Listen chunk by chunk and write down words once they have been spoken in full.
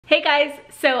Hey guys,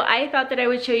 so I thought that I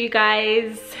would show you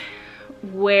guys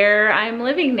where I'm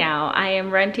living now. I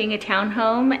am renting a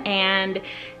townhome and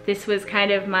this was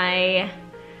kind of my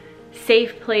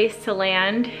safe place to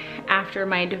land after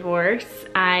my divorce.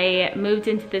 I moved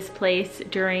into this place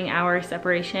during our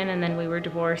separation and then we were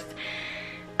divorced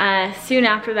soon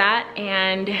after that.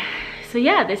 And so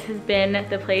yeah, this has been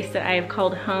the place that I have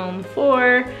called home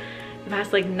for the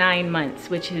past like 9 months,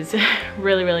 which is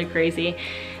really crazy.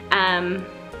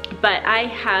 But I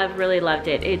have really loved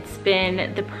it. It's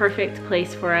been the perfect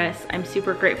place for us. I'm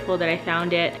super grateful that I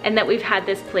found it and that we've had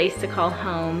this place to call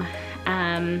home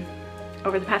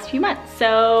over the past few months.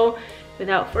 So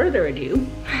without further ado,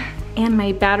 and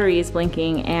my battery is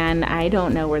blinking and I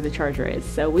don't know where the charger is,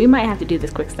 so we might have to do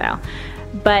this quick style.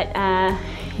 But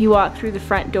you walk through the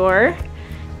front door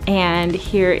and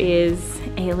here is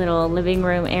a little living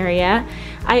room area.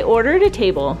 I ordered a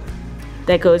table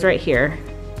that goes right here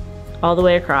all the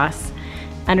way across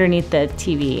underneath the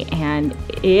TV and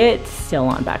it's still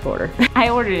on back order. I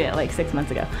ordered it like 6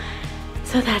 months ago,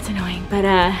 so that's annoying. But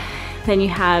then you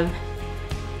have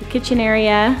the kitchen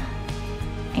area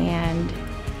and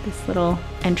this little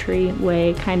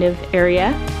entryway kind of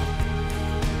area.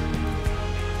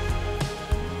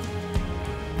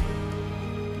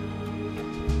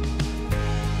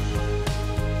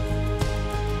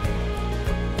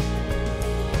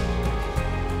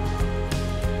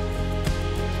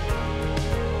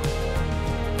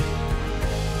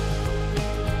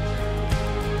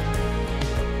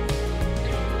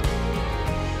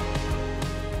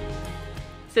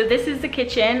 So this is the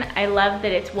kitchen. I love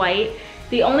that it's white.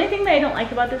 The only thing that I don't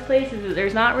like about this place is that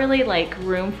there's not really like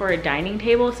room for a dining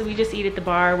table, so we just eat at the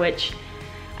bar, which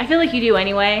I feel like you do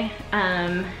anyway.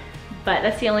 But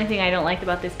that's the only thing I don't like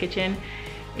about this kitchen,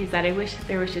 is that I wish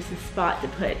there was just a spot to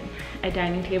put a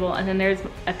dining table. And then there's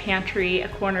a pantry, a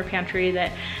corner pantry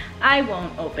that I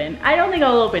won't open. I don't think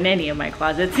I'll open any of my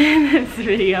closets in this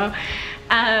video.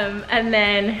 And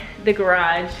then the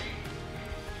garage,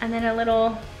 and then a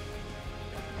little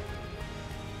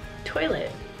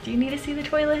toilet. Do you need to see the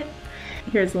toilet?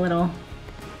 Here's a little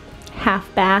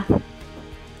half bath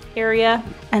area.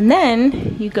 And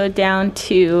then you go down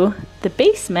to the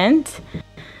basement.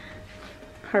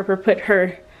 Harper put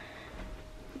her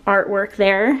artwork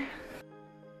there.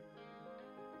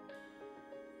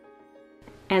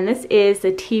 And this is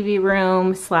the TV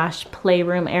room slash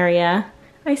playroom area.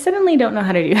 I suddenly don't know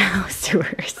how to do house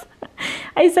tours.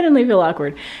 I suddenly feel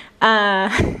awkward.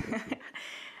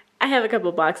 I have a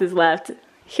couple boxes left.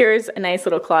 Here's a nice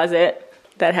little closet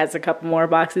that has a couple more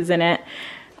boxes in it.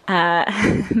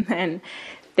 And then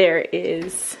there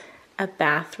is a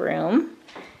bathroom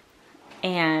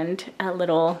and a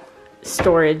little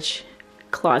storage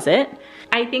closet.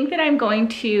 I think that I'm going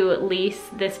to lease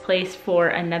this place for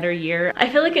another year. I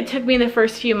feel like it took me the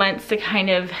first few months to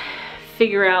kind of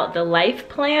figure out the life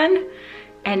plan.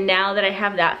 And now that I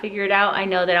have that figured out, I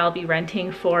know that I'll be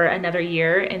renting for another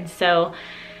year. And so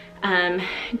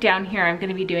down here I'm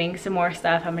gonna be doing some more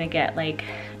stuff. I'm gonna get like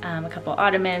a couple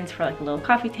ottomans for like a little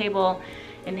coffee table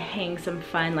and hang some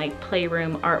fun like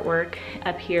playroom artwork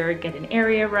up here, get an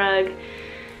area rug.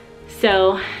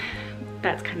 So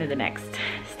that's kind of the next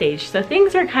stage. So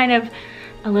things are kind of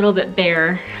a little bit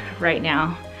bare right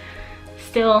now.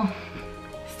 Still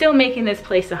making this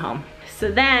place a home. So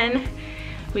then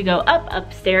we go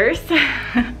upstairs.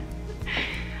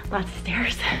 Lots of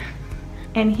stairs.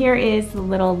 And here is the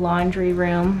little laundry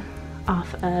room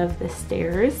off of the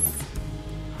stairs.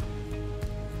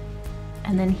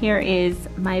 And then here is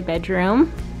my bedroom.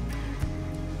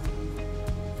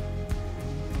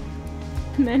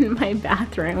 And then my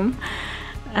bathroom.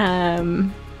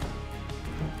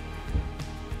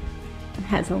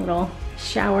 Has a little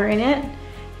shower in it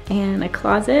and a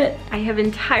closet. I have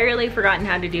entirely forgotten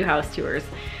how to do house tours.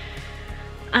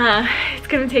 It's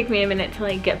gonna take me a minute to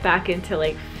like get back into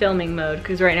like filming mode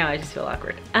because right now I just feel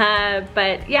awkward.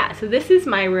 But yeah, so this is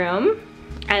my room.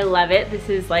 I love it. This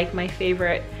is like my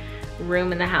favorite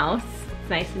room in the house. It's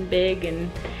nice and big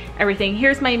and everything.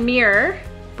 Here's my mirror.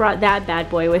 Brought that bad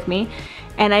boy with me.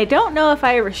 And I don't know if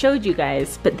I ever showed you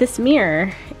guys, but this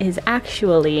mirror is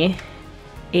actually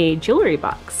a jewelry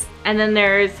box. And then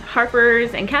there's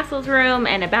Harper's and Castle's room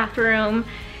and a bathroom,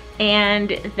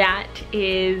 and that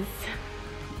is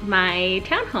my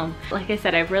townhome. Like I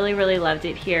said, I've really loved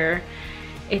it here.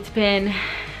 It's been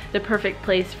the perfect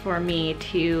place for me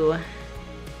to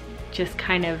just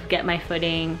kind of get my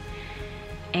footing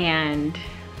and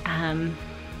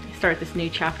start this new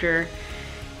chapter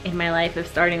in my life of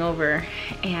starting over.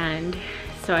 And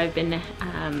so I've been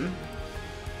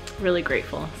really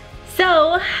grateful.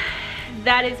 So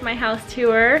that is my house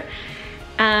tour.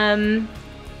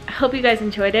 Hope you guys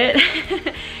enjoyed it.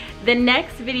 The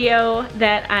next video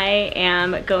that I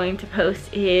am going to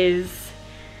post is,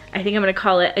 I think I'm gonna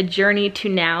call it A Journey to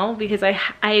Now, because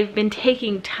I've been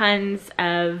taking tons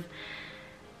of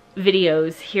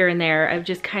videos here and there of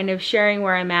just kind of sharing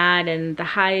where I'm at and the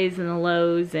highs and the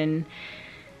lows and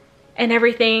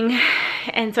everything.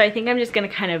 And so I think I'm just gonna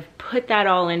kind of put that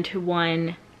all into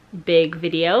one big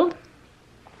video.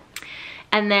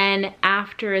 And then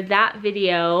after that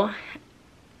video,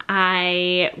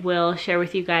 I will share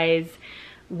with you guys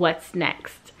what's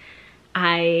next.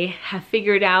 I have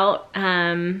figured out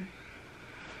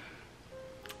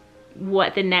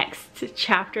what the next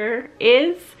chapter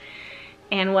is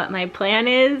and what my plan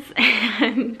is,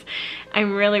 and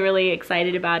I'm really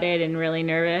excited about it and really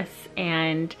nervous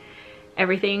and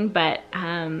everything, but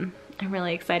I'm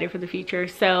really excited for the future.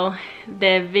 So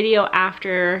the video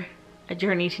after A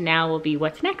Journey to Now will be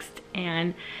what's next,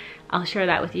 and I'll share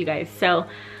that with you guys. So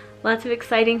lots of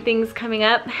exciting things coming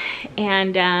up,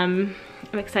 and I'm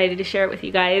excited to share it with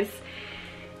you guys.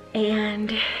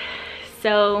 And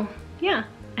so yeah,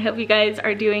 I hope you guys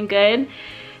are doing good.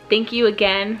 Thank you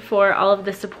again for all of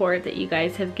the support that you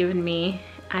guys have given me.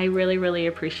 I really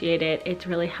appreciate it. It's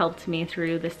really helped me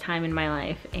through this time in my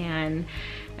life, and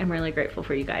I'm really grateful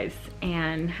for you guys.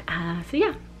 And so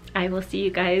yeah, I will see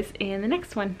you guys in the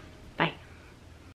next one.